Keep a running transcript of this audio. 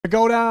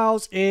Go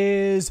Nows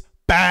is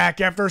back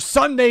after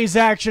Sunday's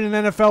action in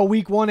NFL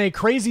Week 1, a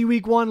crazy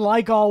Week 1.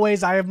 Like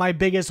always, I have my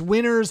biggest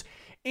winners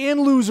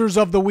and losers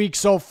of the week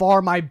so far,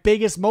 my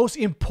biggest, most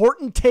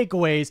important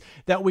takeaways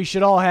that we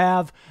should all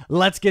have.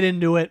 Let's get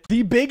into it.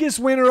 The biggest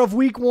winner of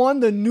Week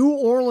 1, the New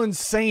Orleans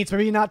Saints.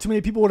 Maybe not too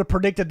many people would have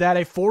predicted that.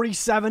 A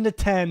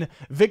 47-10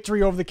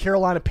 victory over the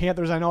Carolina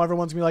Panthers. I know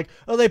everyone's going to be like,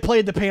 oh, they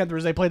played the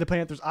Panthers. They played the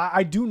Panthers.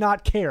 I do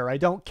not care. I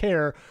don't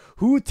care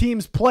who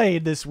teams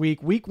played this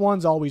week. Week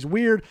 1's always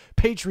weird.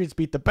 Patriots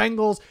beat the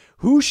Bengals.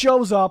 Who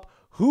shows up?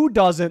 Who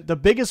doesn't? The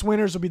biggest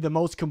winners will be the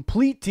most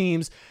complete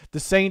teams. The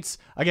Saints,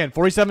 again,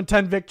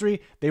 47-10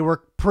 victory. They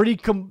were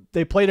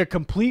they played a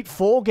complete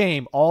full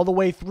game all the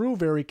way through.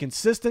 Very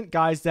consistent.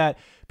 Guys that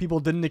people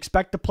didn't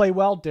expect to play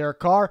well. Derek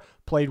Carr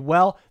played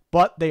well,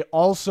 but they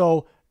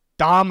also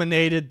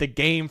dominated the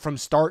game from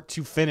start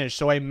to finish.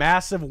 So a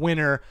massive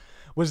winner.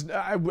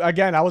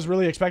 Again, I was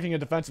really expecting a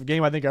defensive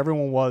game. I think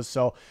everyone was.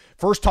 So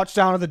first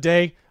touchdown of the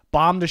day,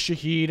 bombed to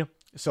Shaheed.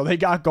 So they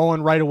got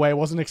going right away.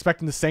 Wasn't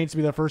expecting the Saints to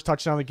be their first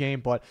touchdown of the game,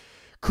 but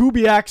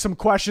Kubiak, some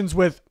questions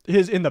with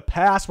his in the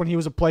past when he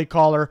was a play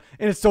caller,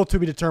 and it's still to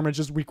be determined,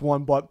 just Week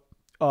 1, but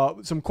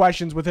some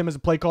questions with him as a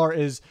play caller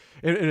is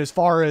as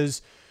far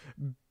as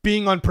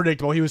being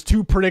unpredictable. He was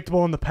too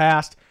predictable in the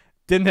past,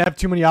 didn't have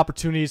too many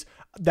opportunities.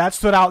 That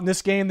stood out in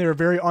this game. They were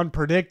very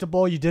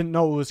unpredictable. You didn't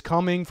know it was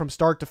coming from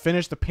start to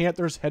finish. The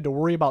Panthers had to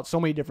worry about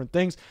so many different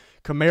things.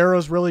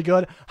 Kamara's really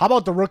good. How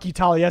about the rookie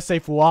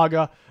Taliesin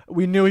Fuaga?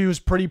 We knew he was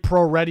pretty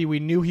pro-ready.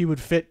 We knew he would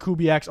fit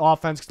Kubiak's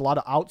offense because a lot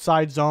of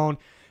outside zone.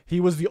 He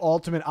was the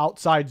ultimate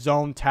outside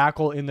zone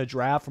tackle in the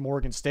draft from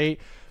Oregon State.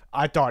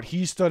 I thought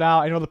he stood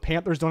out. I know the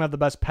Panthers don't have the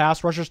best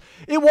pass rushers.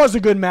 It was a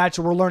good match,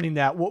 and we're learning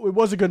that. It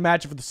was a good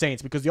match for the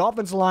Saints because the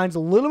offensive line's a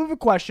little bit of a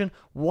question.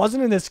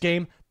 Wasn't in this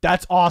game.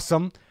 That's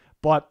awesome.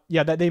 But,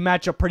 yeah, they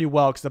match up pretty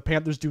well because the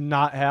Panthers do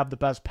not have the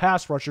best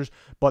pass rushers,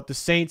 but the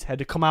Saints had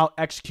to come out,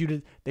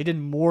 executed. They did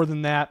more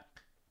than that.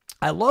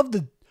 I love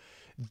the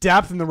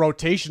depth in the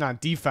rotation on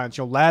defense.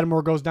 You know,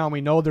 Lattimore goes down.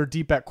 We know they're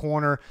deep at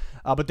corner,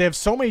 but they have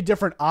so many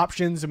different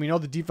options, and we know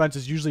the defense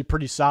is usually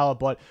pretty solid.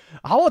 But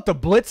how about the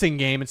blitzing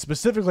game, and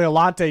specifically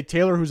Alontae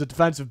Taylor, who's a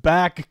defensive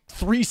back,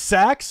 3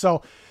 sacks?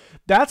 So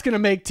that's going to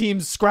make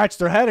teams scratch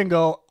their head and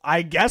go,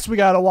 I guess we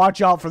got to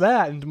watch out for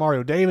that. And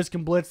Demario Davis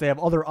can blitz. They have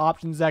other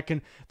options that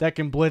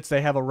can blitz.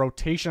 They have a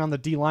rotation on the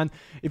D-line.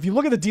 If you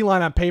look at the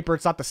D-line on paper,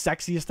 it's not the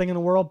sexiest thing in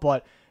the world,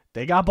 but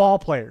they got ball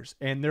players,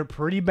 and they're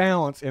pretty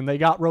balanced, and they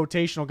got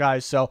rotational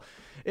guys. So,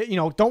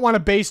 don't want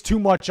to base too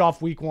much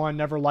off Week 1.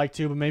 Never like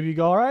to, but maybe you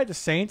go, all right, the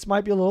Saints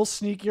might be a little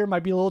sneakier,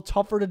 might be a little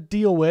tougher to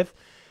deal with.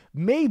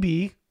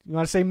 Maybe. You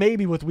want to say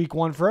maybe with Week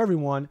 1 for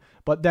everyone,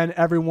 but then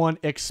everyone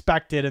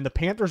expected, and the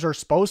Panthers are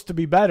supposed to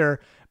be better,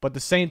 but the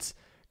Saints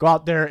go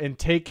out there and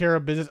take care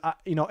of business.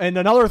 And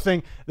another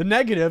thing, the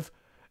negative,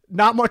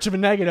 not much of a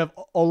negative.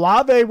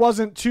 Olave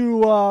wasn't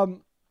too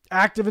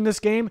active in this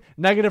game.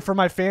 Negative for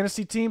my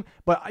fantasy team,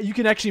 but you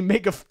can actually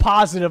make a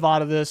positive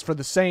out of this for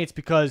the Saints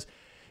because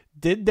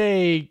did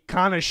they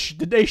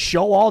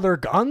show all their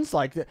guns?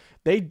 Like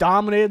they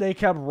dominated, they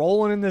kept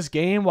rolling in this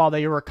game while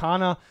they were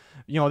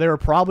they were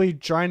probably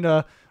trying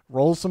to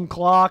roll some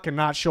clock and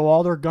not show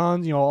all their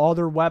guns, all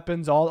their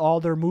weapons, all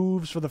their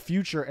moves for the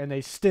future, and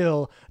they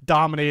still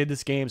dominated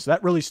this game. So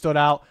that really stood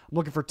out. I'm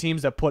looking for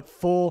teams that put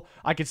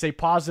I could say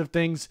positive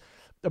things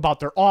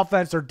about their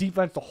offense, their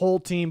defense, the whole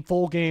team,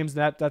 full games.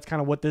 That's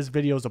kind of what this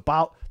video is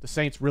about. The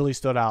Saints really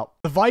stood out.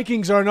 The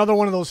Vikings are another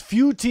one of those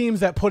few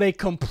teams that put a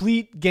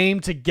complete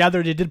game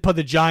together. They did put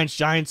the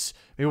Giants.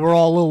 We were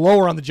all a little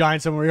lower on the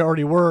Giants than we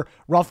already were.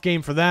 Rough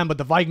game for them, but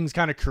the Vikings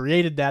kind of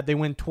created that. They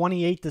win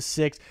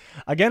 28-6.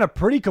 Again, a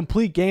pretty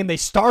complete game. They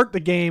start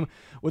the game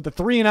with the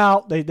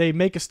 3-and-out. They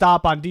make a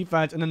stop on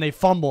defense, and then they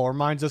fumble. It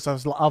reminds us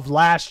of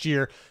last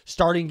year,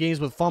 starting games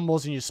with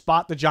fumbles, and you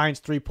spot the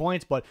Giants 3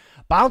 points. But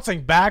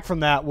bouncing back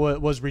from that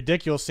was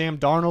ridiculous. Sam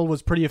Darnold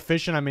was pretty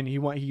efficient. I mean,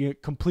 he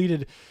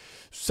completed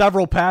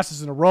several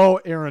passes in a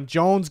row. Aaron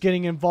Jones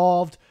getting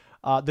involved.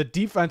 The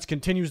defense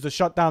continues to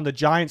shut down the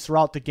Giants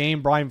throughout the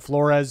game. Brian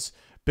Flores,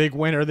 big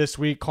winner this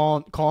week,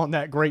 calling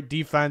that great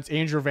defense.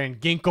 Andrew Van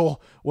Ginkel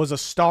was a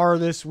star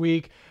this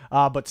week.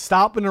 But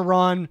stopping the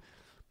run,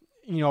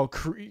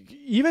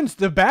 even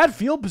the bad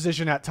field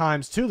position at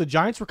times too. The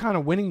Giants were kind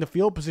of winning the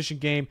field position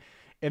game,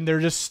 and they're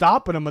just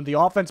stopping them, and the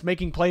offense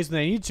making plays when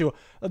they need to.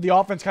 The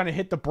offense kind of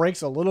hit the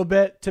brakes a little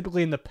bit.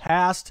 Typically in the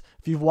past,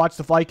 if you've watched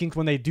the Vikings,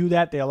 when they do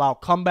that, they allow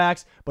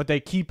comebacks, but they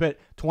keep it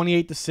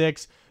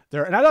 28-6.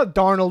 And I thought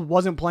Darnold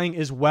wasn't playing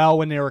as well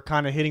when they were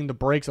kind of hitting the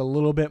brakes a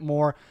little bit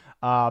more.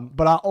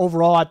 But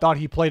overall, I thought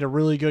he played a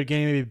really good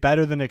game, maybe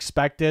better than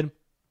expected.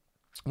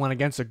 Went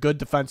against a good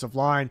defensive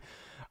line.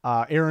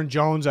 Aaron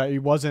Jones,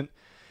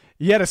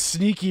 he had a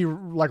sneaky,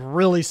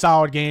 really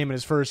solid game in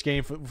his first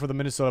game for the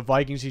Minnesota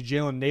Vikings.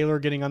 Jalen Naylor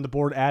getting on the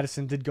board.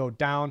 Addison did go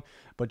down,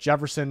 but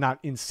Jefferson not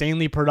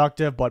insanely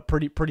productive, but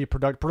pretty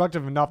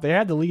productive enough. They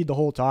had the lead the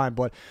whole time,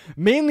 but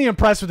mainly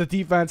impressed with the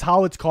defense,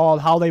 how it's called,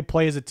 how they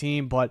play as a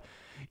team. But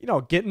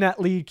getting that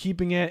lead,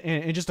 keeping it,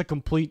 and just a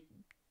complete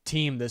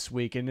team this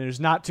week. And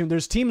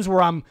there's teams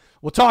where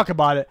we'll talk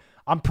about it.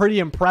 I'm pretty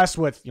impressed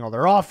with,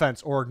 their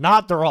offense or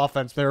not their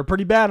offense. They're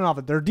pretty bad on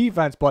offense, their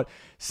defense, but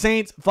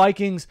Saints,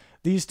 Vikings,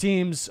 these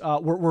teams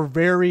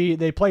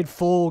they played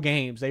full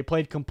games. They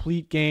played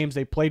complete games.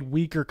 They played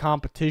weaker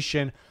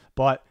competition,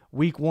 but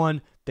week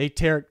one, they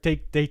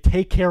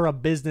take care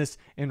of business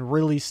and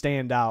really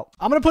stand out.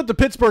 I'm going to put the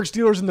Pittsburgh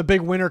Steelers in the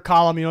big winner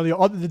column.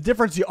 The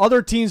difference, the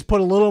other teams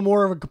put a little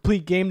more of a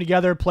complete game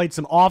together, played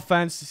some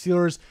offense. The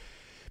Steelers,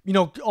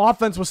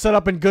 offense was set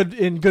up in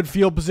good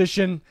field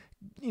position.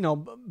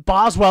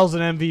 Boswell's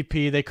an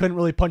MVP. They couldn't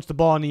really punch the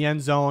ball in the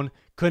end zone,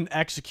 couldn't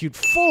execute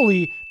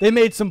fully. They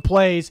made some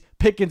plays.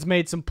 Pickens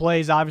made some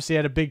plays, obviously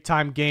had a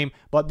big-time game,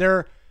 but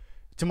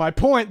to my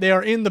point, they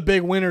are in the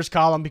big winners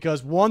column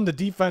because, one, the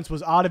defense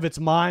was out of its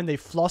mind. They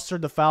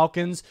flustered the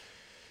Falcons.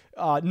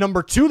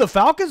 Number two, the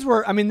Falcons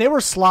they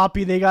were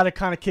sloppy. They got to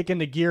kind of kick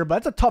into gear,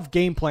 but that's a tough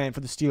game plan for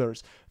the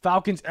Steelers.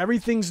 Falcons,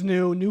 everything's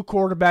new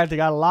quarterback. They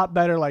got a lot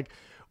better.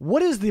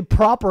 What is the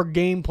proper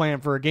game plan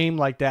for a game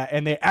like that?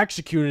 And they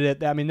executed it.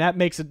 That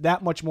makes it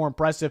that much more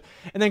impressive.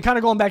 And then kind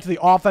of going back to the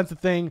offensive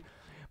thing,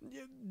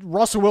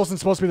 Russell Wilson's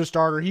supposed to be the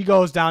starter. He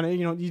goes down.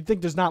 You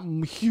think there's not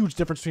a huge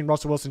difference between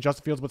Russell Wilson and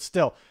Justin Fields, but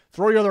still,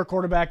 throw your other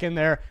quarterback in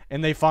there,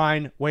 and they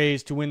find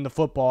ways to win the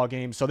football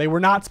game. So they were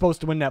not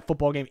supposed to win that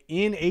football game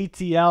in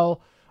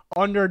ATL.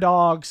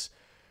 Underdogs.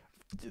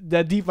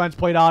 The defense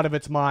played out of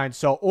its mind.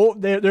 So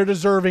they're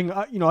deserving,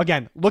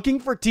 again,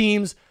 looking for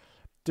teams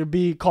to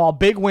be called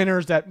big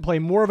winners that play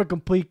more of a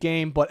complete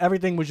game, but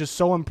everything was just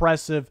so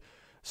impressive,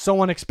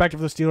 so unexpected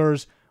for the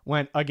Steelers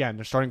when, again,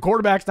 their starting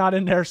quarterback's not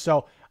in there,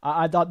 so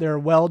I thought they were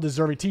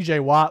well-deserving. TJ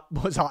Watt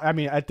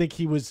I think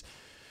he was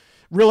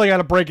really got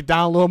to break it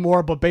down a little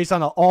more, but based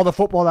on all the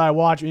football that I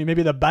watched,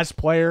 maybe the best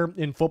player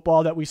in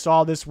football that we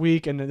saw this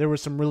week, and there were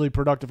some really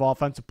productive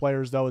offensive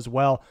players, though, as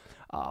well.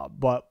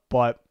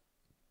 But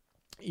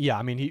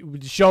yeah, he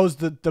shows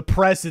the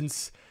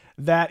presence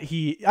that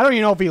I don't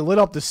even know if he lit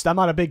up I'm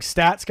not a big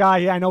stats guy.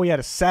 Yeah, I know he had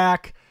a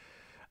sack.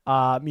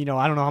 I don't know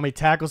how many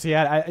tackles he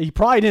had. He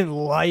probably didn't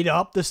light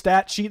up the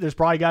stat sheet. There's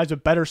probably guys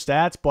with better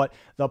stats, but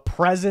the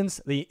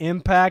presence, the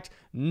impact,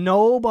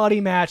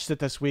 nobody matched it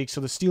this week. So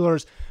the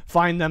Steelers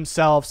find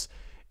themselves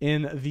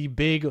in the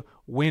big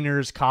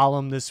winners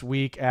column this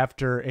week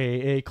after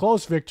a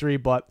close victory,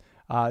 but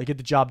get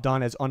the job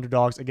done as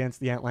underdogs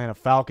against the Atlanta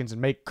Falcons and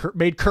made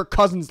Kirk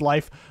Cousins'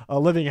 life a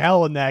living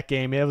hell in that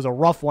game. It was a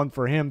rough one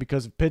for him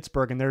because of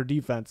Pittsburgh and their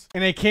defense.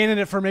 And a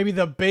candidate for maybe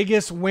the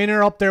biggest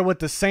winner up there with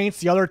the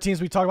Saints. The other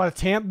teams we talked about, the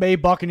Tampa Bay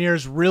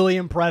Buccaneers, really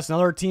impressed.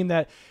 Another team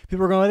that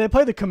people were going, they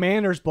play the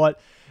Commanders, but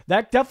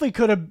that definitely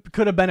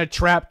could have been a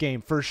trap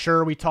game for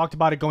sure. We talked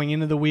about it going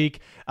into the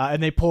week,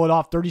 and they pull it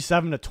off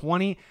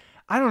 37-20.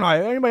 I don't know.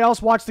 Anybody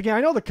else watch the game?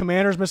 I know the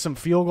Commanders missed some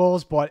field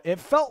goals, but it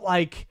felt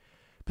like,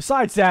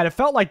 besides that, it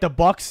felt like the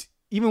Bucs,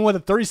 even with a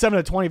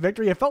 37-20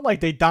 victory, it felt like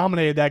they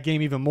dominated that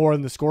game even more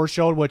than the score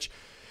showed, which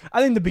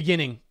I think the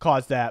beginning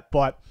caused that.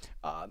 But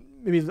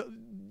maybe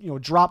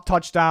drop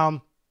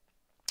touchdown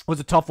was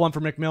a tough one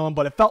for McMillan,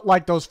 but it felt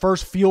like those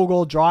first field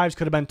goal drives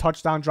could have been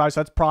touchdown drives.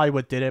 So that's probably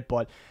what did it.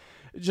 But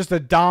just a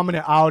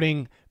dominant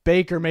outing.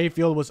 Baker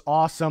Mayfield was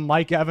awesome.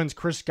 Mike Evans,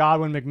 Chris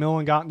Godwin,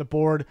 McMillan got on the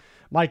board.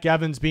 Mike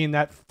Evans being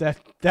that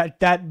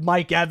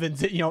Mike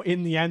Evans,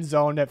 in the end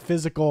zone, that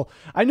physical.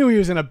 I knew he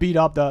was going to beat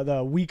up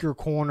the weaker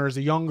corners,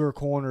 the younger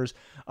corners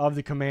of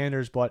the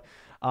Commanders, but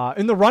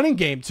in the running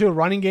game too.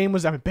 Running game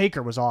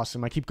Baker was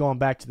awesome. I keep going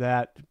back to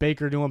that.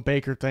 Baker doing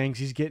Baker things.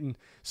 He's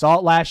saw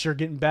it last year,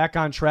 getting back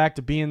on track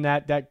to being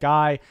that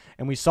guy,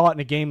 and we saw it in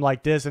a game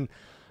like this. And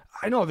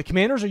I know the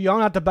Commanders are young,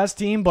 not the best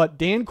team, but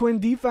Dan Quinn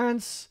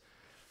defense.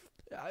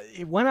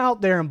 He went out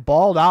there and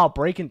balled out,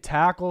 breaking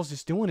tackles,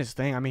 just doing his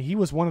thing. He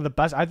was one of the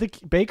best. I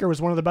think Baker was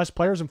one of the best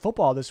players in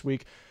football this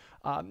week.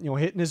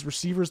 Hitting his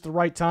receivers at the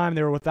right time.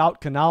 They were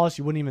without Canales.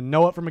 You wouldn't even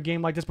know it from a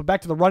game like this. But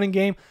back to the running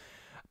game.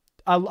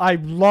 I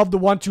love the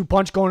 1-2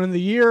 punch going into the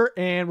year.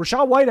 And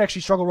Rachaad White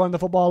actually struggled running the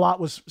football a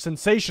lot, was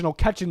sensational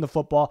catching the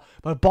football.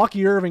 But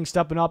Bucky Irving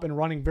stepping up and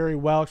running very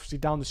well, especially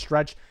down the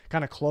stretch,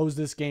 kind of closed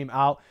this game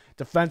out.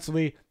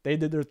 Defensively, they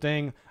did their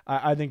thing.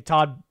 I think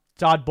Todd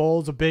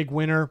Bowles a big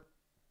winner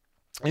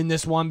in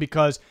this one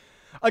because,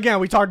 again,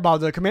 we talked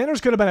about the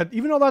Commanders could have been,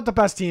 even though they're not the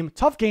best team,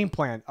 tough game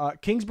plan.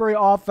 Kingsbury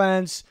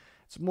offense,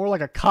 it's more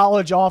like a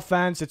college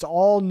offense. It's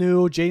all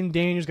new. Jaden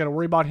Daniels got to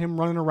worry about him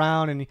running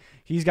around, and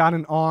he's got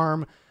an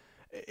arm.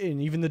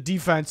 And even the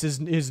defense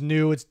is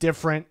new. It's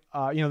different,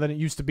 than it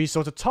used to be. So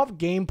it's a tough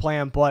game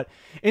plan.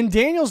 And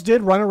Daniels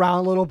did run around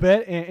a little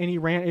bit, and he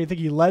ran. I think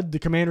he led the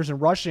Commanders in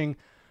rushing.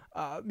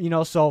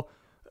 So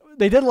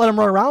they did let him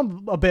run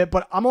around a bit.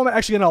 But I'm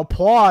actually going to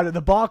applaud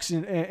the Bucs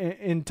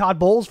and Todd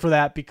Bowles for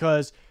that,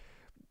 because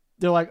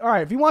they're like, all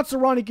right, if he wants to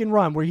run, he can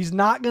run. Where he's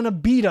not going to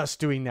beat us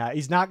doing that.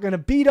 He's not going to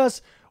beat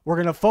us. We're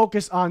going to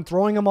focus on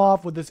throwing him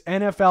off with this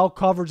NFL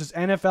coverage, this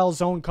NFL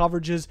zone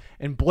coverages,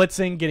 and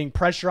blitzing, getting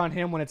pressure on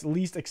him when it's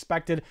least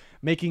expected,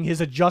 making his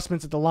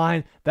adjustments at the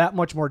line that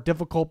much more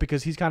difficult,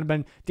 because Daniel's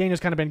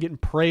kind of been getting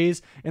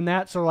praise in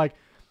that. So,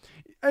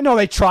 I know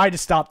they tried to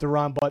stop the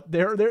run, but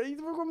they're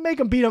make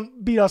him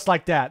beat us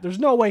like that. There's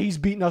no way he's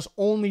beating us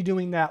only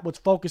doing that. Let's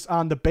focus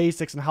on the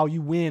basics and how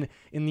you win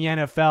in the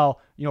NFL,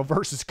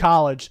 versus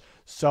college.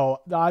 So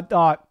I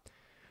thought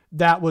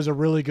that was a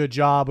really good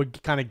job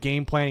of kind of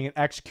game planning and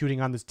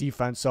executing on this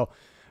defense. So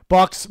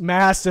Bucks,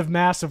 massive,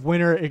 massive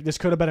winner. This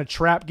could have been a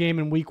trap game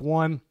in week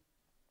 1,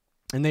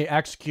 and they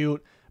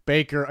execute.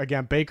 Baker,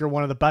 again,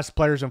 one of the best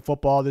players in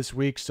football this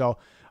week. So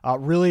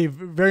really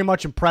very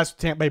much impressed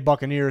with Tampa Bay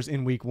Buccaneers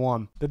in week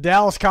 1. The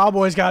Dallas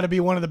Cowboys got to be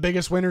one of the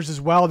biggest winners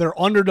as well. They're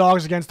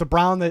underdogs against the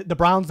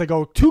Browns. They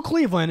go to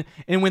Cleveland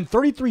and win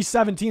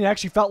 33-17. It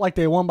actually felt like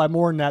they won by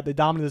more than that. They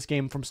dominated this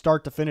game from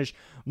start to finish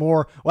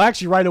more. Well,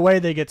 actually, right away,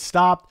 they get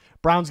stopped.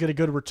 Browns get a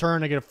good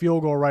return. They get a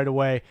field goal right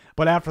away.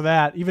 But after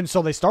that, even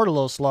so, they start a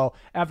little slow.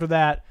 After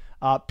that,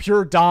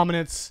 pure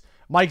dominance.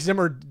 Mike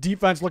Zimmer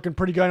defense looking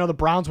pretty good. I know the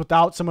Browns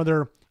without some of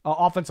their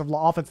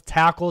offensive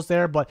tackles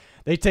there, but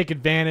they take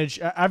advantage.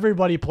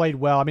 Everybody played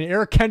well. I mean,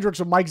 Eric Kendricks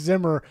with Mike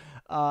Zimmer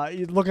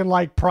looking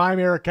like prime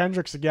Eric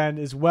Kendricks again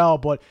as well,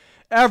 but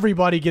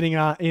everybody getting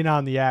in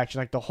on the action.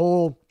 Like the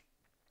whole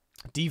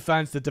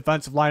defense, the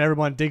defensive line,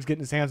 everyone, Diggs getting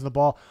his hands on the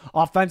ball.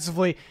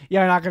 Offensively,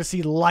 you're not going to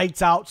see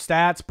lights out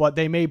stats, but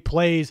they made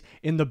plays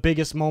in the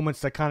biggest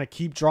moments that kind of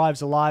keep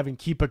drives alive and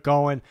keep it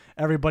going.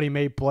 Everybody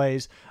made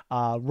plays.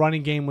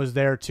 Running game was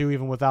there too,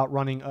 even without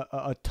running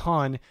a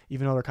ton,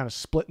 even though they're kind of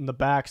splitting the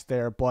backs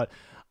there. But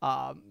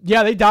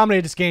yeah, they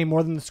dominated this game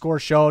more than the score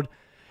showed.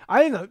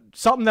 I think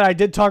something that I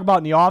did talk about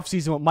in the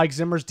offseason with Mike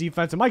Zimmer's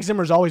defense, and Mike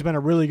Zimmer's always been a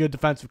really good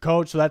defensive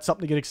coach, so that's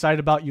something to get excited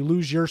about. You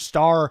lose your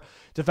star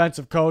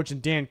defensive coach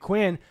and Dan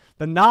Quinn.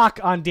 The knock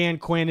on Dan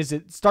Quinn is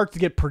it starts to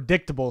get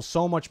predictable,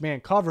 so much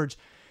man coverage.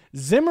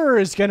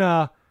 Zimmer's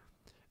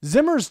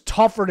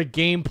tougher to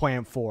game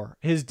plan for.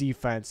 His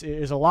defense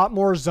is a lot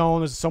more zone.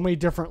 There's so many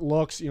different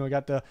looks. You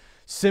got the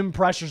sim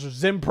pressures or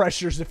zim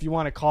pressures, if you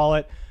want to call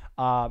it.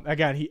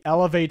 Again, he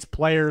elevates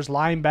players,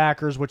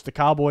 linebackers, which the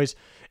Cowboys,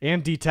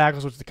 and D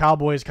tackles, which the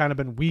Cowboys kind of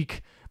been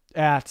weak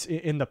at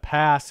in the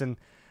past. And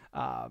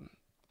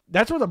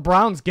that's where the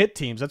Browns get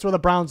teams. That's where the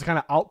Browns kind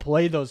of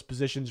outplay those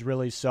positions,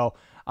 really. So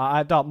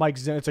I thought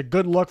it's a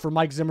good look for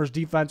Mike Zimmer's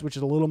defense, which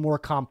is a little more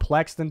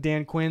complex than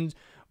Dan Quinn's,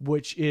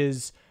 which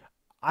is,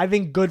 I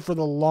think, good for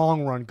the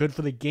long run, good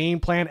for the game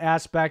plan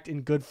aspect,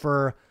 and good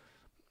for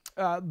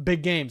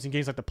big games and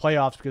games like the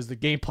playoffs, because the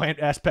game plan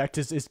aspect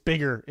is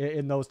bigger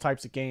in those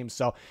types of games.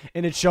 So,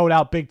 and it showed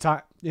out big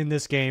time in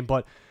this game.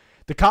 But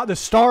the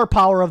star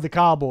power of the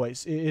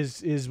Cowboys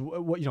is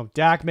what,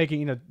 Dak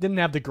making, didn't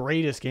have the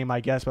greatest game,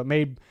 I guess, but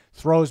made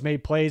throws,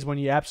 made plays when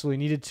you absolutely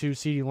needed to.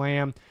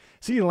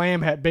 CeeDee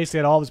Lamb had basically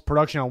had all of his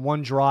production on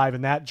one drive,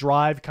 and that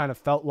drive kind of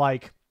felt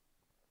like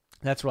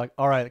that's like,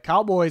 all right, the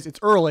Cowboys, it's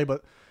early,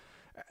 but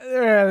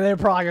they're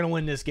probably going to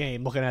win this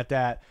game looking at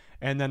that.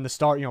 And then the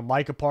start,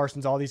 Micah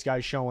Parsons, all these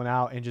guys showing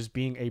out and just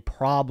being a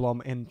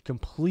problem and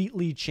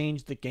completely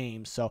changed the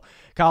game. So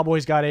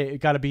Cowboys got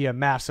to be a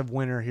massive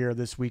winner here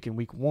this week in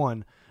week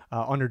 1.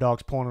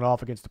 Underdogs pulling it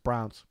off against the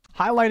Browns.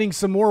 Highlighting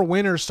some more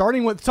winners,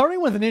 starting with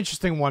an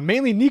interesting one.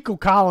 Mainly Nico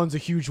Collins, a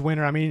huge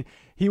winner. I mean,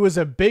 he was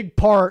a big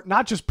part,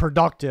 not just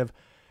productive,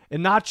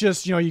 and not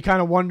just, you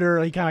kind of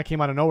wonder, he kind of came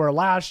out of nowhere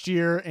last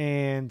year,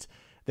 and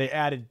they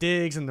added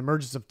Diggs and the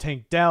emergence of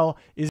Tank Dell.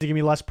 Is he going to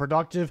be less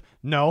productive?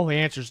 No. The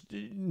answer is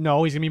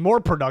no. He's going to be more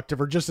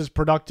productive or just as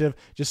productive,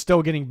 just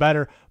still getting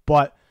better.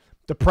 But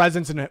the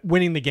presence and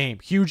winning the game,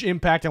 huge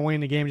impact on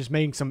winning the game, just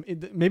making some,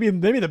 maybe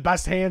the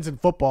best hands in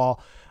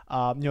football.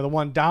 The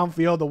one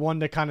downfield, the one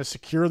to kind of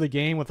secure the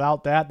game.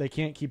 Without that, they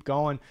can't keep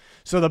going.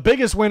 So the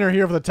biggest winner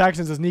here for the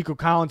Texans is Nico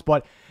Collins.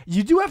 But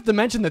you do have to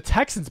mention the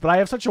Texans. But I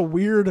have such a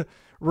weird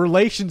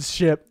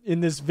relationship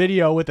in this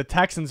video with the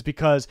Texans,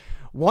 because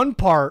one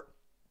part,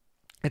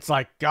 it's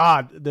like,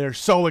 God, they're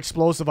so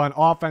explosive on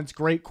offense,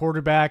 great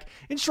quarterback.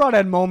 And Stroud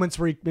had moments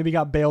where he maybe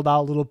got bailed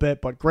out a little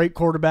bit, but great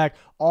quarterback.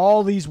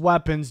 All these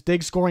weapons,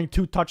 Diggs scoring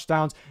 2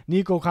 touchdowns,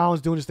 Nico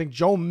Collins doing his thing.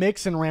 Joe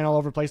Mixon ran all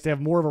over the place. They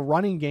have more of a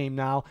running game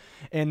now,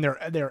 and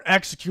they're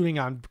executing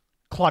on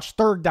clutch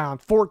 3rd down,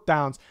 4th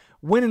downs,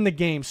 winning the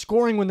game,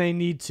 scoring when they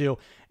need to.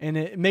 And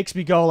it makes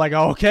me go like,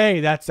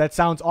 okay, that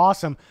sounds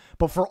awesome.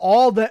 But for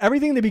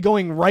everything to be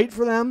going right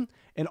for them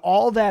and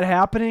all that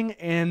happening,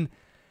 and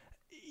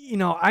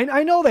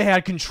I know they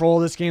had control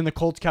of this game. The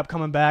Colts kept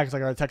coming back. It's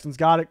like, all right, the Texans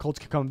got it. Colts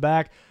kept coming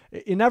back.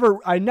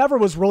 I never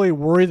was really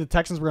worried the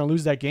Texans were going to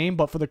lose that game,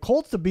 but for the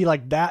Colts to be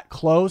like that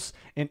close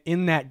and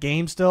in that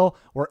game still,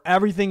 where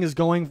everything is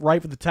going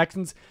right for the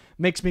Texans,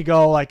 makes me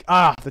go like,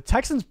 the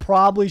Texans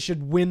probably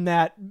should win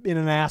that in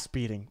an ass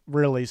beating,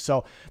 really.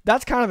 So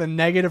that's kind of the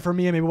negative for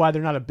me, and maybe why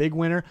they're not a big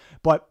winner.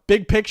 But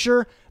big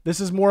picture, this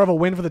is more of a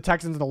win for the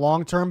Texans in the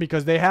long term,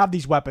 because they have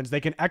these weapons.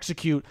 They can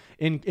execute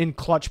in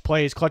clutch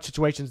plays, clutch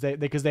situations,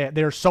 because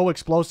they're so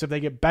explosive. They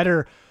get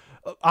better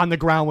on the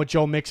ground with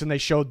Joe Mixon. They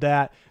showed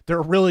that. They're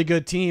a really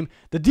good team.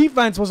 The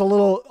defense was a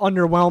little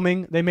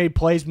underwhelming. They made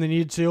plays when they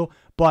needed to,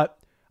 but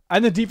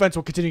And the defense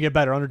will continue to get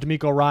better under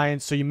DeMeco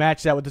Ryans. So you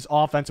match that with this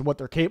offense and what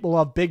they're capable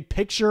of. Big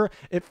picture,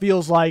 it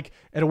feels like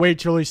at a way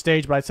too early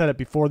stage, but I said it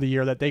before the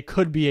year that they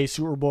could be a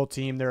Super Bowl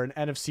team. They're an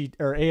NFC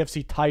or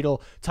AFC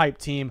title type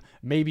team,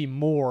 maybe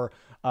more.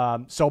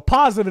 So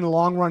positive in the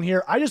long run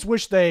here. I just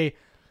wish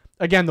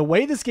again, the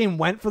way this game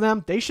went for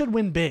them, they should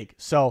win big.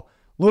 So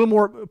a little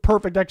more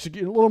perfect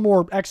execution, a little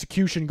more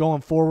execution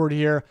going forward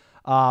here.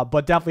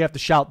 But definitely have to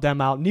shout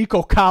them out.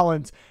 Nico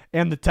Collins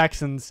and the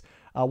Texans,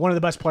 one of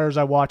the best players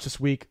I watched this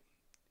week.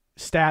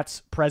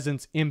 Stats,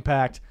 presence,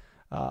 impact,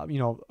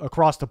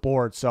 across the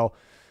board. So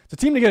it's a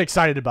team to get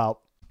excited about.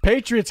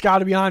 Patriots got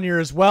to be on here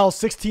as well.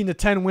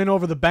 16-10 win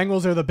over the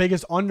Bengals. They're the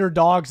biggest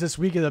underdogs this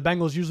week. The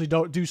Bengals usually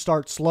do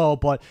start slow,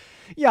 but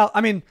yeah,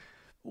 I mean,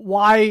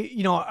 why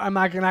am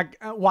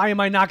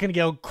I not going to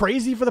go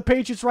crazy for the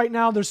Patriots right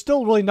now? There's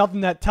still really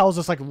nothing that tells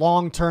us like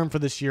long term for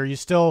this year. You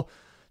still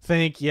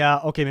think, yeah,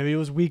 okay, maybe it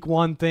was week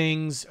one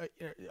things.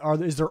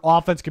 Is their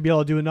offense could be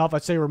able to do enough?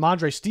 I'd say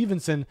Ramondre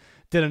Stevenson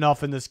did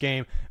enough in this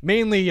game.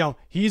 Mainly,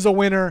 he's a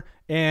winner,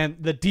 and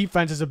the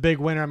defense is a big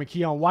winner. I mean,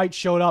 Keon White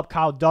showed up,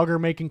 Kyle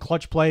Duggar making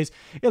clutch plays.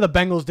 Yeah, the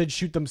Bengals did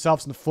shoot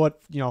themselves in the foot,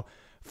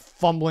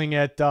 fumbling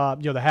at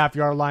the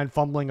half-yard line,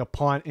 fumbling a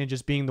punt, and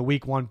just being the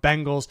week one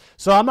Bengals.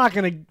 So I'm not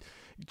gonna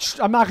it's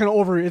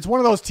one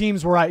of those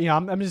teams where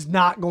I'm just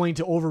not going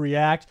to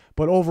overreact,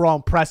 but overall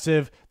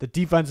impressive. The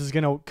defense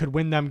could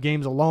win them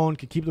games alone,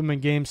 could keep them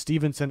in games.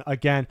 Stevenson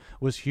again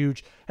was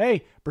huge.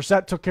 Hey,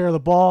 Brissett took care of the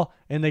ball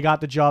and they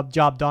got the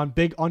job done.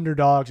 Big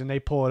underdogs and they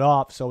pull it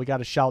off. So we got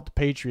to shout the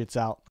Patriots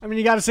out. I mean,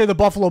 you got to say the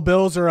Buffalo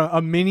Bills are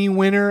a mini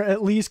winner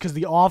at least because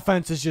the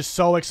offense is just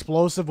so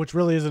explosive, which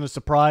really isn't a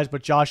surprise,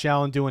 but Josh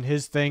Allen doing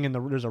his thing and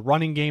there's a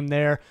running game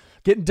there,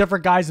 getting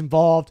different guys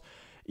involved.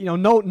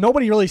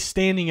 Nobody really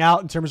standing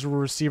out in terms of a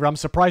receiver. I'm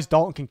surprised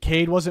Dalton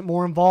Kincaid wasn't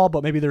more involved,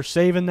 but maybe they're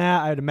saving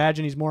that. I'd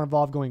imagine he's more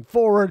involved going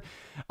forward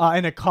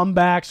in a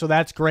comeback, so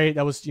that's great.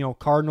 That was,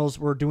 Cardinals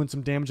were doing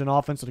some damage on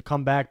offense to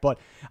come back, but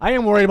I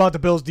am worried about the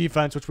Bills'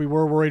 defense, which we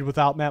were worried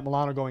without Matt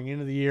Milano going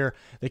into the year.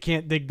 They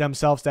can't dig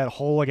themselves that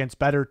hole against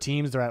better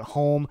teams. They're at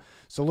home,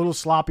 so a little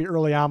sloppy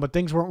early on, but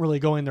things weren't really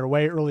going their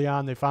way early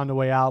on. They found a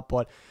way out,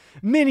 but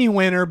mini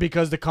winner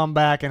because the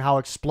comeback and how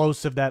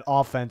explosive that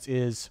offense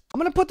is. I'm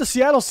going to put the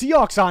Seattle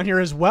Seahawks on here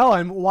as well,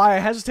 and why I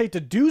hesitate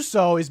to do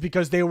so is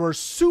because they were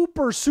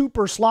super,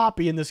 super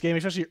sloppy in this game,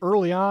 especially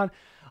early on.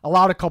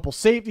 Allowed a couple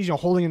safeties,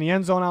 holding in the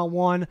end zone on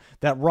one.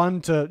 That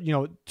run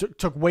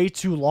took way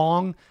too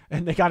long,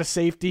 and they got a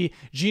safety.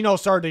 Geno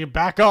started to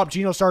back up.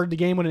 Geno started the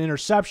game with an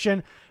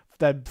interception.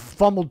 That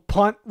fumbled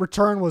punt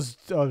return was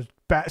a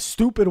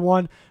stupid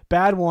one,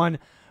 bad one,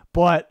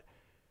 but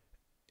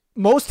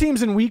most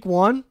teams in week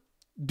one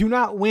do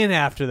not win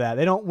after that.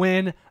 They don't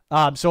win.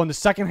 So in the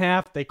second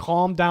half, they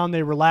calm down,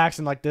 they relax,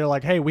 and they're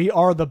like, hey, we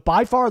are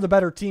by far the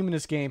better team in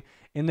this game.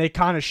 And they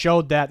kind of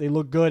showed that. They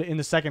looked good in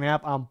the second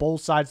half on both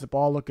sides of the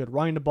ball. Looked good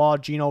running the ball.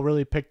 Geno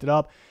really picked it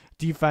up.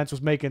 Defense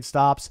was making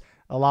stops,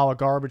 allow a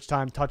garbage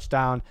time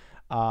touchdown.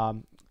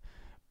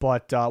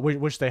 But we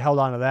wish they held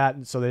on to that.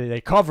 And so they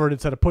covered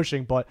instead of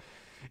pushing. But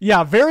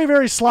yeah, very,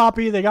 very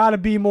sloppy. They got to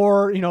be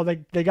more,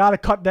 they got to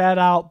cut that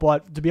out.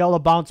 But to be able to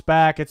bounce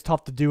back, it's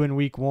tough to do in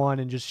week one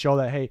and just show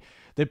that, hey,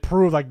 they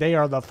prove like they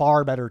are the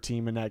far better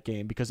team in that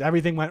game because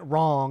everything went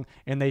wrong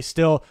and they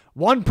still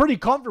won pretty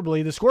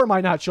comfortably. The score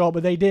might not show up,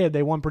 but they did.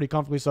 They won pretty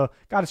comfortably. So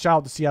got to shout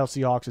out the Seattle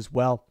Seahawks as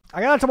well.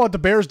 I got to talk about the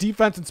Bears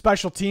defense and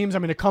special teams. I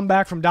mean, to come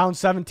back from down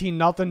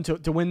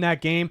 17-0 to win that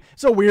game.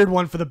 It's a weird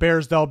one for the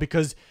Bears, though,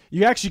 because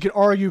you actually could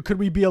argue, could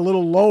we be a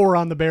little lower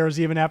on the Bears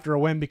even after a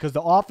win? Because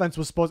the offense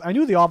was I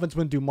knew the offense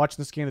wouldn't do much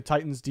in this game. The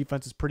Titans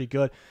defense is pretty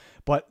good.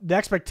 But the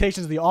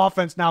expectations of the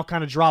offense now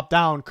kind of drop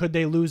down. Could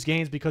they lose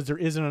games because there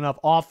isn't enough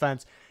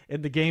offense?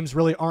 And the games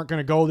really aren't going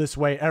to go this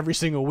way every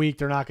single week.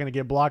 They're not going to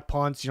get blocked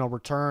punts,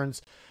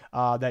 returns,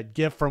 that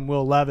gift from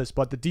Will Levis.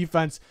 But the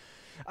defense,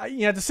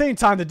 at the same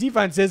time, the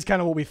defense is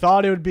kind of what we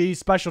thought it would be.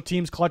 Special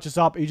teams clutches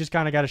up. You just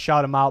kind of got to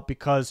shout them out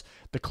because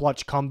the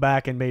clutch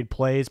comeback and made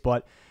plays.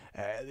 But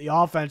the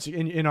offense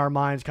in our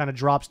minds kind of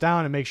drops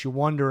down and makes you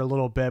wonder a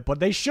little bit. But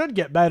they should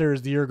get better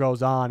as the year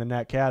goes on in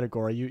that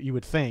category, you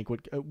would think,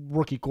 with a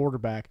rookie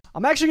quarterback.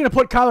 I'm actually going to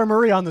put Kyler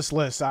Murray on this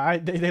list.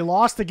 They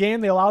lost the game.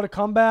 They allowed a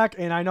comeback.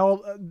 And I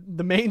know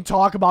the main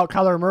talk about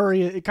Kyler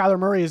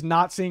Murray is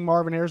not seeing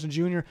Marvin Harrison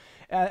Jr.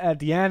 at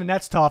the end, and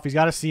that's tough. He's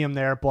got to see him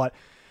there.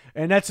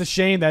 And that's a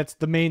shame. That's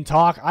the main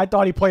talk. I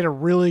thought he played a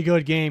really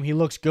good game. He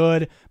looks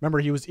good. Remember,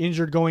 he was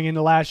injured going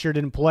into last year,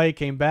 didn't play,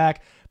 came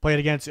back, played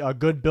against a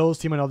good Bills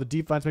team. I know the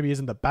defense maybe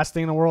isn't the best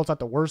thing in the world. It's not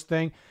the worst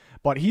thing.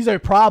 But he's a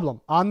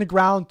problem on the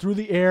ground, through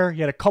the air. He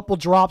had a couple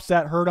drops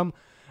that hurt him.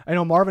 I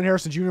know Marvin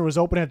Harrison Jr. was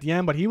open at the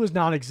end, but he was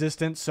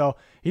non-existent. So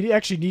he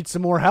actually needs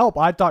some more help.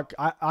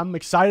 I'm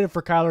excited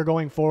for Kyler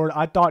going forward.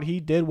 I thought he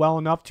did well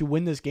enough to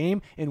win this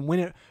game and win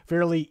it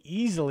fairly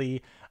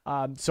easily.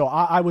 So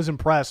I was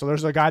impressed. So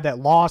there's a guy that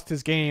lost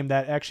his game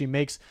that actually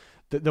makes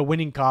the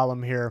winning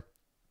column here.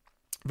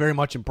 Very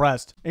much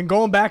impressed. And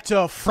going back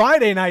to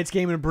Friday night's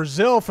game in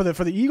Brazil for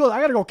the Eagles,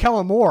 I got to go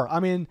Kellen Moore. I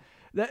mean,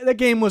 that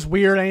game was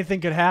weird. Anything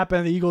could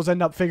happen. The Eagles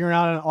end up figuring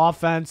out an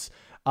offense.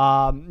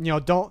 I'm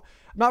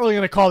not really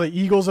going to call the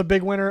Eagles a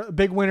big winner. A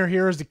big winner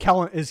here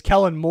is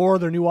Kellen Moore,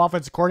 their new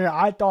offensive coordinator.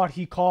 I thought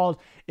he called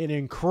an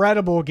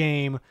incredible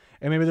game,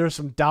 and maybe there's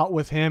some doubt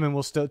with him, and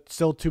will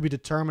still to be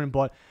determined.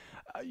 But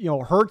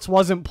Hurts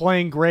wasn't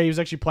playing great. He was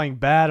actually playing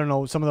bad. I don't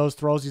know some of those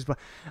throws he's.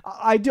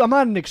 I'm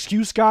not an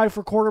excuse guy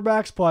for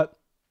quarterbacks, but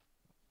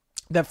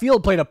that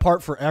field played a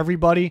part for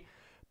everybody.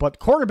 But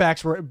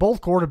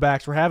both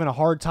quarterbacks were having a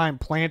hard time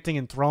planting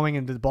and throwing,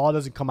 and the ball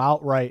doesn't come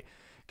out right.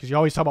 Because you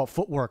always talk about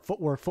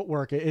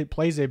footwork. It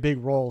plays a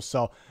big role.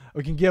 So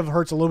we can give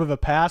Hurts a little bit of a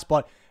pass.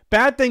 But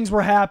bad things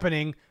were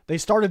happening. They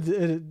started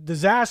a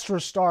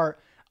disastrous start.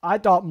 I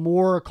thought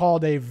Moore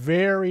called a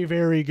very,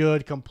 very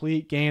good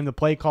complete game. The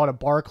play call to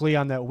Barkley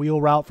on that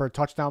wheel route for a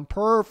touchdown.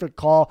 Perfect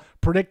call.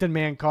 Predicted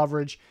man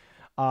coverage.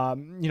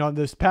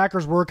 The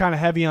Packers were kind of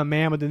heavy on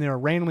man, but then they were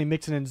randomly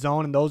mixing in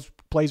zone, and those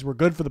plays were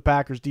good for the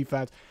Packers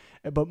defense.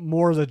 But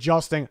Moore is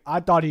adjusting.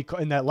 I thought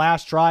in that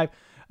last drive.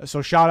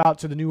 So shout out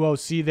to the new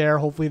OC there.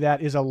 Hopefully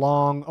that is a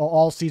long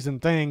all-season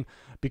thing,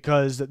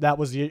 because that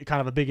was kind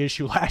of a big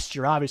issue last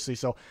year, obviously.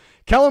 So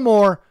Kellen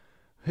Moore,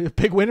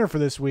 big winner for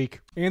this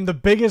week. And the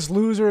biggest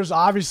losers,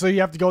 obviously,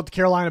 you have to go with the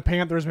Carolina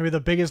Panthers. Maybe the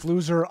biggest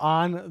loser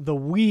on the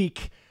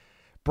week,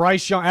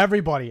 Bryce Young.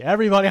 Everybody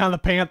on the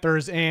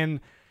Panthers. And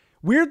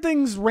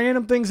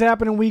random things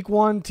happen in week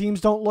one.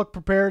 Teams don't look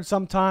prepared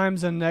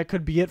sometimes, and that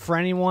could be it for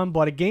anyone.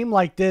 But a game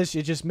like this,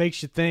 it just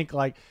makes you think,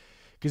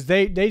 because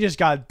they just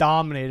got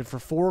dominated for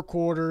 4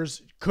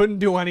 quarters, couldn't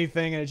do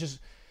anything, and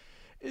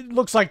it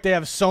looks like they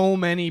have so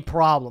many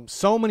problems,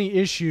 so many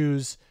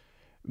issues,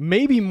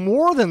 maybe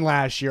more than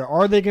last year.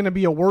 Are they going to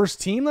be a worse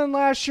team than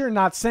last year?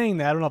 Not saying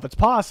that. I don't know if it's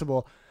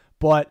possible,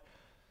 but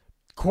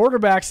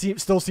quarterback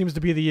still seems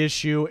to be the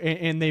issue,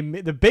 and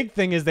the big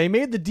thing is they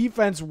made the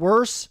defense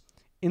worse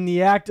in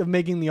the act of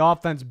making the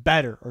offense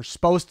better, or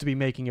supposed to be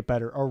making it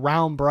better,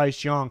 around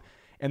Bryce Young.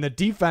 And the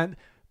defense,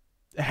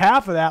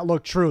 half of that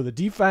looked true. The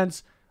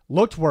defense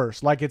looked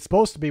worse, like it's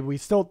supposed to be. We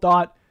still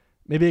thought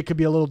maybe it could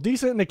be a little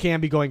decent, and it can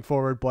be going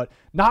forward, but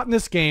not in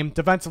this game.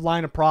 Defensive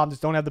line of problems.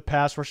 Don't have the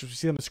pass rushers. We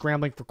see them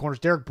scrambling for corners.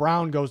 Derek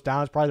Brown goes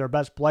down. It's probably their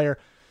best player,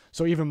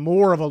 so even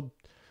more of a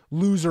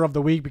loser of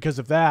the week because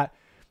of that.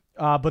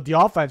 But the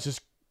offense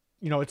just,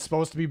 it's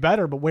supposed to be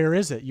better, but where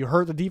is it? You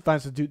hurt the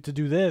defense to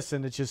do this,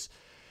 and it's just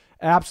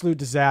absolute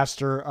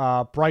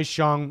disaster. Bryce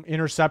Young,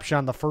 interception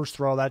on the first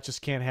throw. That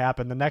just can't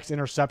happen. The next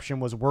interception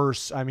was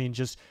worse. I mean,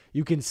 just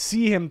you can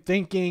see him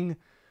thinking,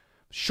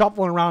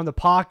 shuffling around the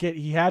pocket.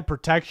 He had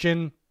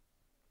protection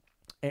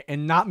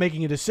and not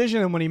making a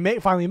decision. And when he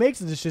finally makes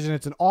the decision,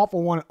 it's an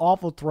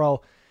awful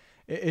throw.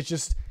 It's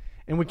just,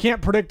 and we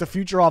can't predict the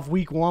future off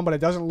week one, but it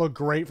doesn't look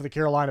great for the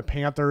Carolina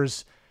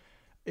Panthers.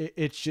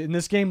 And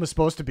this game was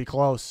supposed to be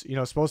close.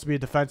 Supposed to be a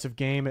defensive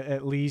game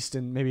at least,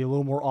 and maybe a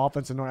little more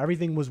offensive.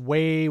 Everything was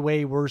way,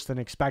 way worse than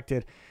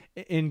expected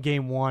in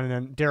game one, and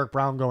then Derek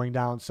Brown going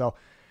down. So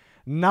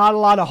not a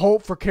lot of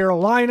hope for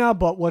Carolina,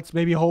 but what's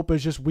maybe hope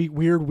is just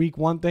weird week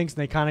one things,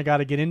 and they kind of got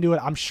to get into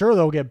it. I'm sure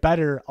they'll get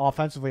better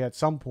offensively at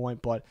some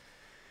point, but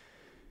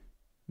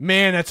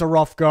man, that's a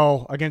rough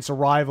go against a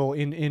rival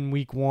in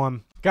week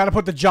one. Got to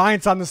put the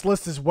Giants on this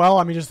list as well.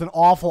 I mean, just an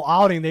awful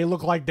outing. They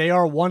look like they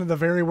are one of the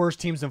very worst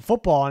teams in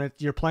football, and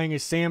you're playing a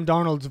Sam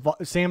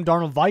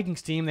Darnold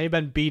Vikings team. They've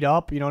been beat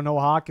up. Noah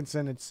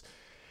Hockenson.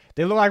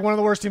 They look like one of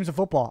the worst teams in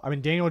football. I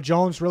mean, Daniel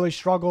Jones really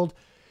struggled.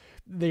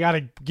 They got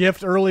a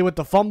gift early with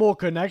the fumble,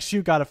 couldn't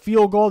execute, got a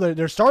field goal.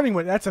 They're starting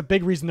with, that's a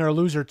big reason they're a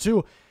loser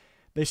too.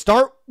 They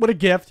start with a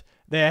gift.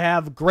 They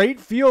have great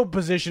field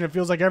position, it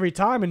feels like, every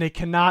time, and they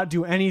cannot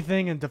do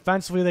anything. And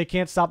defensively, they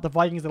can't stop the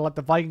Vikings. They let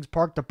the Vikings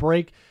park the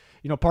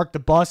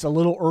bus a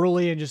little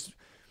early and just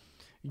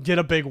get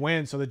a big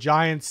win. So the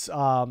Giants,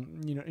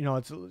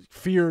 it's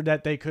feared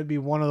that they could be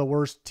one of the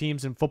worst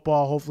teams in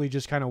football. Hopefully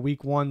just kind of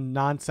week one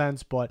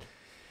nonsense, but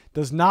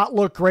does not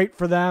look great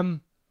for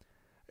them.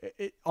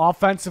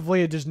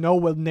 Offensively, just know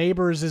what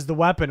Neighbors is the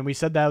weapon. And we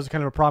said that was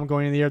kind of a problem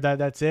going into the year.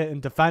 That's it.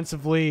 And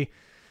defensively,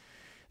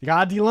 you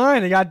got a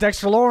D-line. They got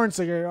Dexter Lawrence.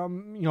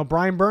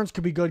 Brian Burns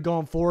could be good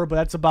going forward, but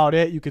that's about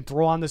it. You can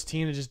throw on this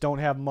team and just don't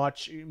have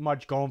much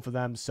going for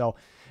them. So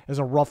it's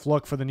a rough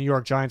look for the New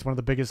York Giants, one of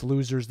the biggest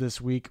losers this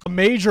week.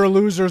 Major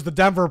losers, the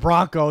Denver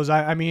Broncos.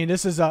 I mean,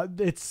 this is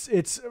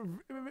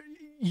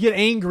you get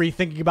angry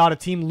thinking about a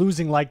team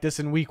losing like this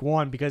in week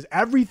one, because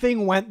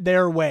everything went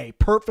their way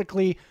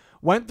perfectly.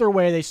 Went their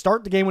way. They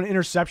start the game with an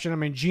interception. I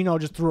mean, Geno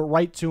just threw it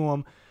right to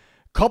him.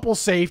 Couple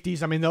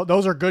safeties. I mean,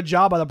 those are a good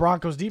job by the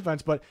Broncos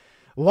defense, but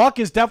luck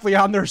is definitely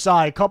on their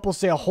side. Couple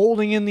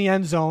holding in the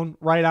end zone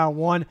right on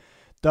one.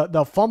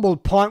 The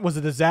fumbled punt was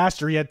a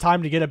disaster. He had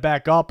time to get it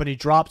back up, and he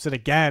drops it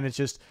again. It's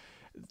just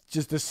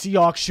the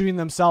Seahawks shooting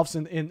themselves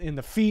in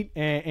the feet,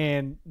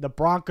 and the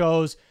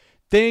Broncos,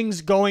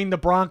 things going the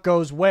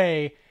Broncos'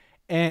 way,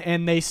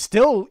 and they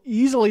still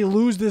easily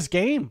lose this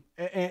game.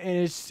 And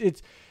it's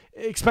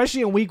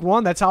especially in week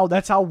one, that's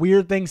how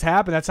weird things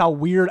happen. That's how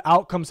weird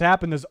outcomes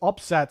happen. There's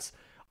upsets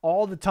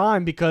all the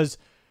time because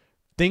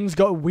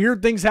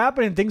weird things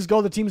happen and things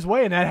go the team's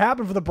way. And that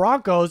happened for the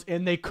Broncos,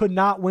 and they could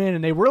not win,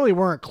 and they really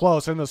weren't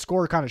close. And the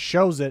score kind of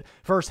shows it.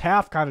 First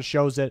half kind of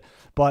shows it.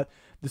 But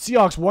the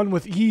Seahawks won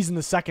with ease in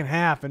the second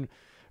half. And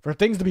for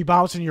things to be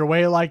bouncing your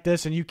way like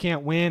this and you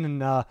can't win,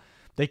 and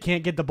they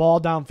can't get the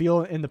ball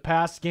downfield in the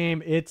pass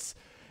game, it's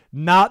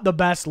not the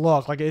best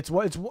look. Like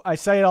I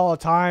say it all the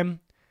time.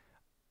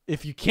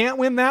 If you can't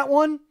win that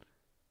one,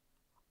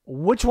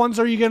 which ones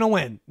are you going to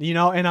win?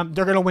 And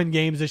they're going to win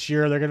games this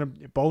year.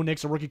 Bo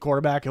Nix, a rookie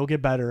quarterback, he'll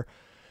get better,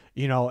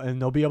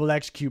 and they'll be able to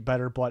execute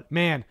better. But,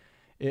 man,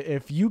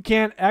 if you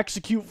can't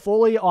execute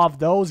fully off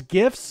those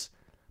gifts,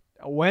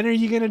 when are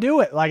you going to do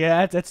it? Like,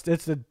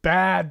 it's a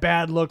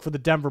bad look for the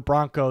Denver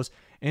Broncos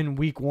in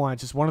week 1.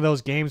 It's just one of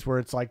those games where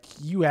it's like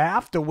you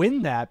have to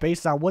win that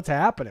based on what's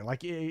happening.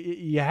 Like,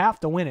 you have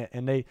to win it.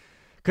 And they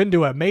couldn't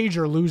do a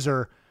major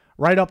loser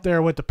right up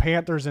there with the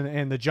Panthers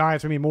and the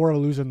Giants. I mean, more of a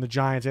loser than the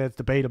Giants. It's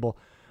debatable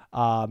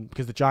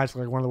because the Giants are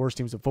like one of the worst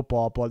teams in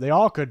football, but they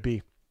all could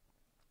be.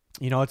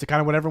 It's kind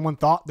of what everyone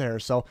thought there.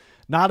 So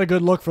not a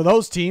good look for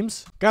those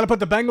teams. Got to put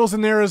the Bengals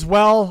in there as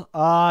well.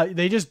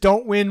 They just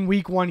don't win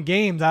week 1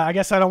 games. I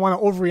guess I don't want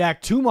to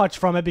overreact too much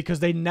from it because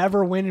they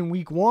never win in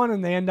week 1,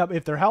 and they end up,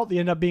 if they're healthy,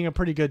 end up being a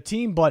pretty good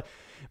team. But,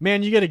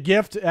 man, you get a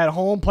gift at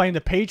home playing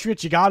the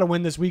Patriots. You got to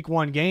win this week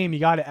 1 game. You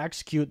got to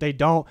execute. They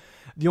don't.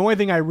 The only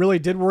thing I really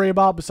did worry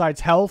about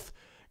besides health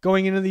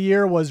going into the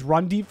year was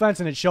run defense,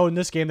 and it showed in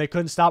this game. They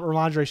couldn't stop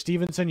Ramondre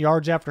Stevenson,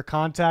 yards after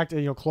contact,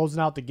 and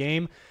closing out the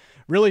game.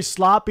 Really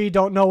sloppy.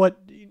 Don't know what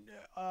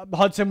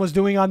Hudson was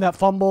doing on that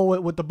fumble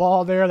with the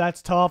ball there.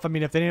 That's tough. I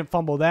mean, if they didn't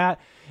fumble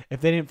that,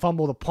 if they didn't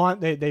fumble the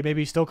punt, they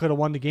maybe still could have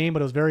won the game,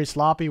 but it was very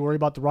sloppy. Worry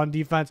about the run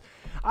defense.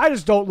 I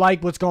just don't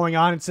like what's going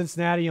on in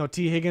Cincinnati.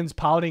 T. Higgins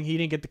pouting. He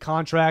didn't get the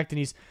contract,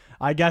 and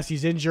I guess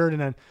he's injured,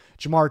 and then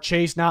Jamar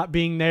Chase not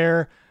being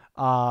there.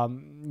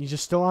 He's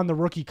just still on the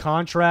rookie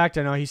contract.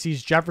 I know he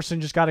sees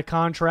Jefferson just got a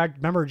contract.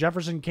 Remember,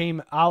 Jefferson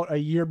came out a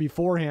year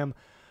before him.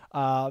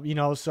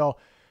 So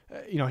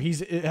he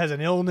has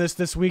an illness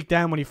this week.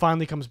 Then when he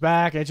finally comes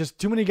back, it's just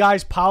too many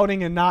guys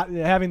pouting and not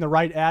having the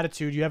right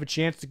attitude. You have a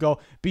chance to go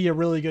be a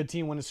really good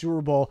team, win a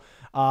Super Bowl.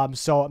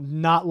 So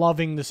I'm not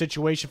loving the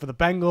situation for the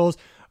Bengals.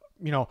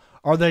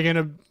 Are they going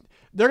to?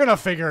 They're going to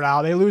figure it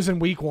out. They lose in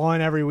week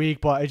 1 every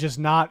week, but it's just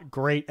not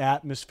great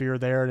atmosphere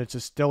there, and it's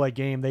just still a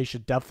game they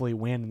should definitely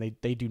win, and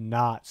they do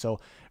not.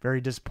 So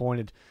very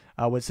disappointed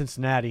with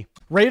Cincinnati.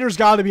 Raiders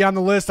got to be on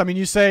the list. I mean,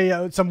 you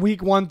say some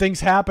week 1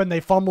 things happen.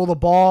 They fumble the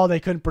ball. They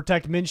couldn't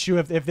protect Minshew.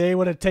 If they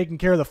would have taken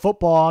care of the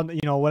football,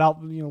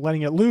 without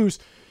letting it loose,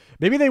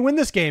 maybe they win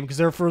this game because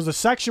there was a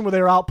section where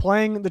they were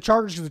outplaying the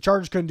Chargers because the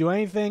Chargers couldn't do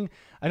anything.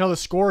 I know the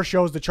score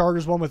shows the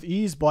Chargers won with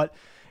ease, but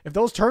if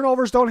those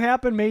turnovers don't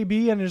happen,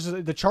 maybe, and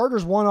the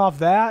Chargers won off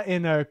that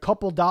in a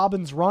couple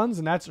Dobbins runs,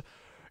 and that's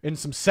in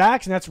some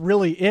sacks, and that's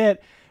really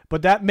it.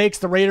 But that makes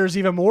the Raiders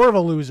even more of a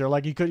loser.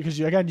 Like you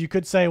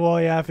could say,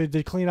 well, yeah, if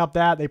they clean up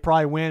that, they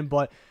probably win.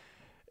 But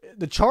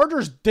the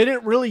Chargers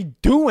didn't really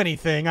do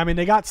anything. I mean,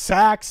 they got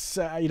sacks.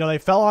 They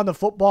fell on the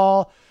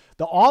football.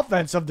 The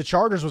offense of the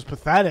Chargers was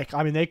pathetic.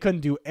 I mean, they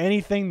couldn't do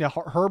anything.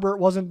 Herbert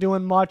wasn't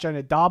doing much,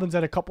 and Dobbins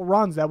had a couple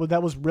runs. That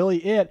was really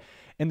it.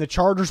 And the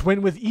Chargers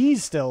win with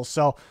ease still.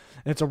 So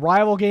it's a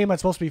rival game.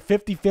 It's supposed to be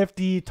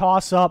 50-50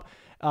 toss-up.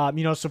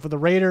 So for the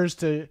Raiders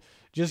to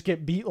just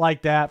get beat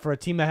like that for a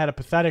team that had a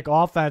pathetic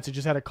offense, it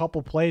just had a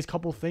couple plays,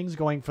 couple things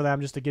going for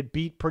them just to get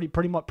beat pretty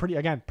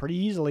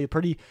easily,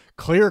 pretty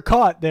clear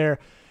cut there.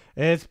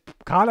 It's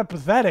kind of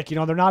pathetic.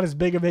 They're not as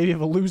big of maybe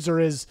of a loser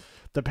as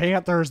the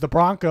Panthers, the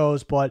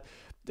Broncos, but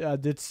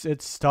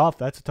it's tough.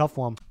 That's a tough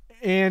one.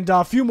 And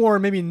a few more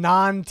maybe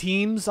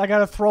non-teams I got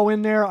to throw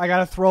in there. I got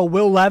to throw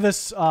Will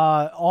Levis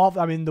off.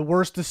 I mean, the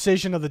worst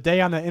decision of the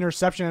day on the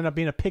interception ended up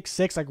being a pick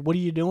 6. Like, what are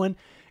you doing?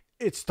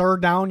 It's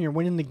 3rd down. You're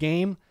winning the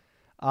game.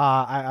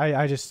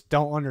 I just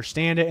don't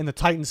understand it. And the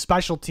Titans'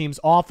 special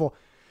teams, awful.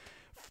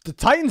 The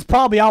Titans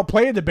probably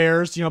outplayed the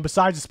Bears.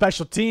 Besides the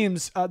special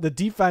teams, the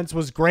defense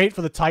was great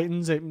for the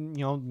Titans. It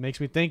makes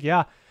me think,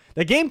 yeah,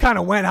 the game kind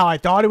of went how I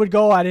thought it would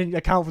go. I didn't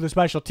account for the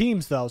special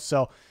teams, though.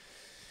 So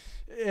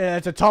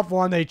it's a tough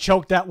one. They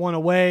choked that one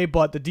away,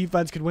 but the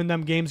defense could win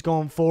them games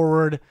going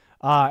forward.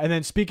 And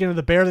then speaking of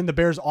the Bears, I think the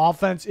Bears'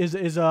 offense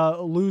is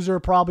a loser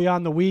probably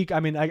on the week. I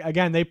mean,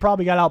 again, they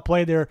probably got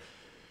outplayed there.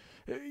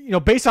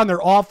 Based on their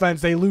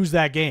offense, they lose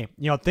that game.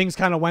 Things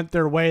kind of went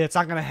their way. It's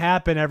not going to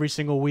happen every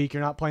single week.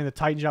 You're not playing the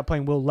Titans. You're not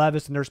playing Will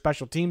Levis and their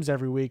special teams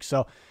every week.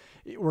 So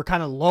we're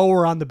kind of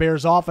lower on the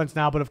Bears' offense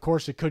now, but of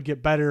course it could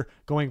get better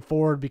going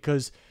forward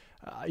because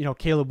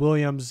Caleb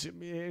Williams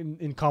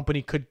in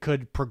company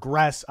could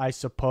progress, I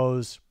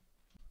suppose.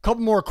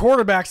 Couple more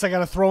quarterbacks I got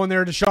to throw in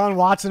there. Deshaun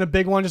Watson, a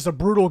big one, just a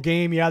brutal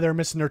game. Yeah, they're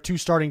missing their 2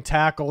 starting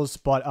tackles,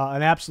 but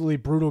an absolutely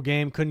brutal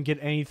game. Couldn't get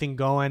anything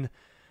going.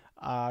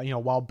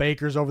 While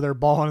Baker's over there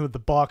balling with the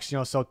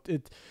Bucs. So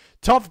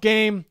tough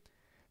game.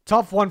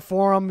 tough one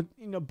for him,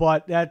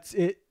 but that's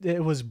it.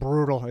 It was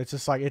brutal. It's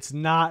just like, it's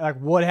not like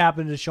what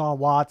happened to Deshaun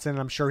Watson.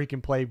 I'm sure he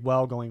can play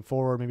well going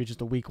forward. Maybe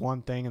just a week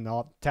one thing and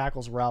the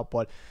tackles were out.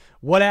 But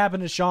what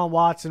happened to Deshaun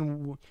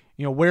Watson?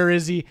 Where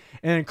is he?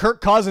 And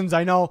Kirk Cousins,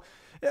 I know.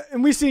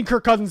 And we've seen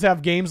Kirk Cousins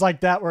have games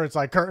like that where it's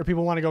like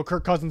people want to go,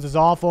 Kirk Cousins is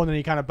awful, and then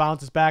he kind of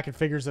bounces back and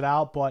figures it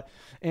out. But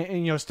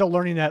still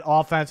learning that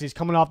offense. He's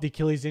coming off the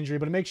Achilles injury,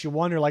 but it makes you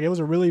wonder. Like, it was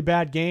a really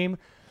bad game.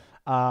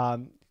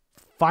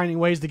 Finding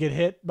ways to get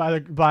hit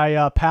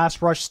by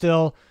pass rush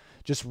still,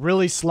 just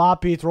really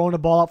sloppy, throwing the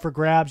ball up for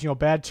grabs.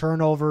 Bad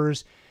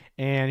turnovers,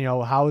 and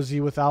how is he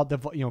without the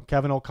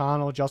Kevin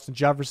O'Connell, Justin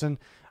Jefferson?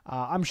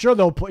 I'm sure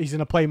he's going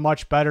to play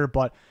much better,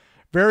 but.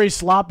 Very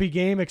sloppy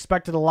game.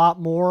 Expected a lot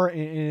more.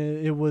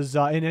 It was,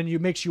 and then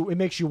it makes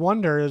you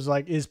wonder: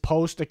 is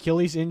post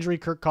Achilles injury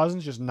Kirk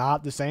Cousins just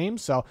not the same?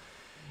 So,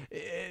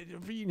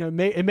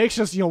 it makes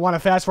us want to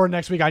fast forward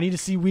next week. I need to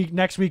see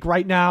next week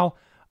right now.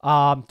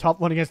 Tough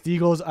one against the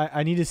Eagles.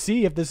 I need to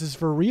see if this is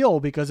for real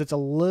because it's a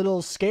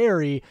little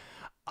scary.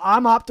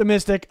 I'm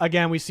optimistic.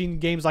 Again, we've seen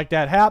games like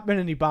that happen,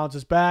 and he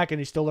bounces back, and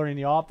he's still learning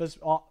the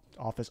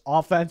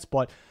offense,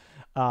 but.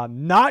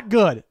 Not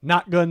good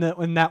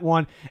in that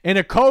one. And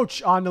a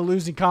coach on the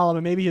losing column,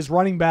 and maybe his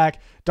running back,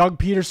 Doug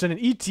Peterson, and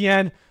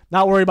ETN.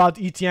 Not worried about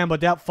the ETN,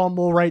 but that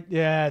fumble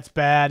it's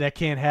bad. That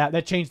can't happen.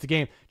 That changed the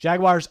game.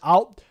 Jaguars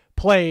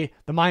outplay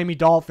the Miami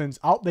Dolphins.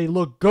 They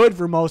look good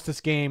for most of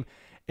this game,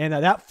 and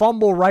that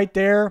fumble right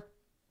there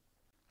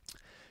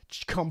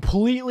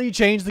completely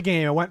changed the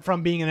game. It went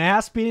from being an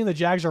ass beating, the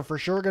Jags are for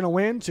sure going to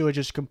win, to it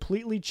just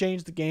completely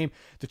changed the game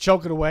to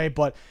choke it away.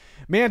 But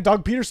man,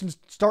 Doug Peterson's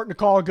starting to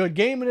call a good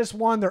game in this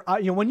one.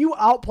 When you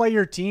outplay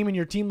your team and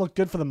your team looked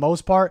good for the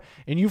most part,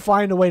 and you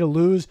find a way to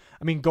lose,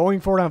 going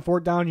forward on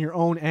fourth down your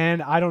own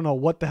end, I don't know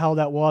what the hell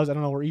that was. I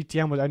don't know where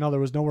ETN was. I know there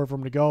was nowhere for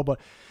him to go, but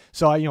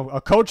so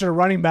a coach and a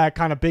running back,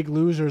 kind of big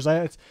losers.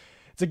 It's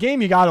a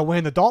game you got to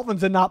win. The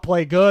Dolphins did not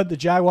play good. The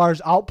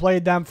Jaguars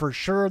outplayed them for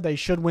sure. They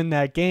should win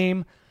that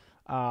game.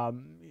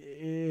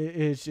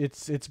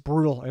 It's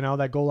brutal.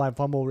 That goal line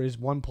fumble is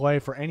one play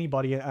for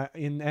anybody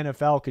in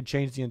NFL could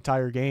change the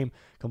entire game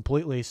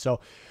completely. So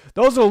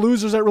those are the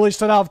losers that really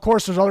stood out. Of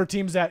course, there's other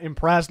teams that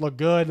impressed, look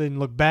good and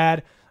look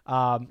bad.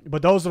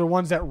 But those are the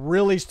ones that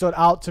really stood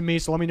out to me.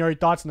 So let me know your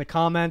thoughts in the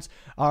comments.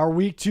 Our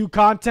week 2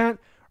 content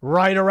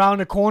right around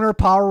the corner.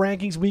 Power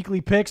rankings,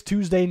 weekly picks,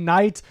 Tuesday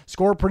night,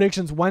 score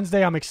predictions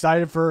Wednesday. I'm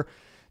excited for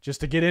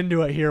just to get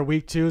into it here.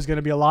 Week 2 is going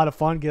to be a lot of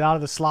fun. Get out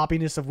of the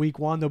sloppiness of week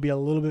 1. There'll be a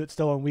little bit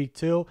still in week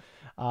 2.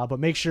 But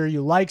make sure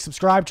you like,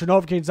 subscribe, turn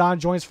notifications on,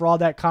 join us for all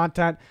that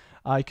content.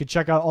 You can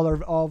check out all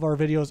of our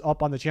videos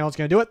up on the channel. It's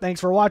going to do it.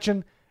 Thanks for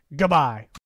watching. Goodbye.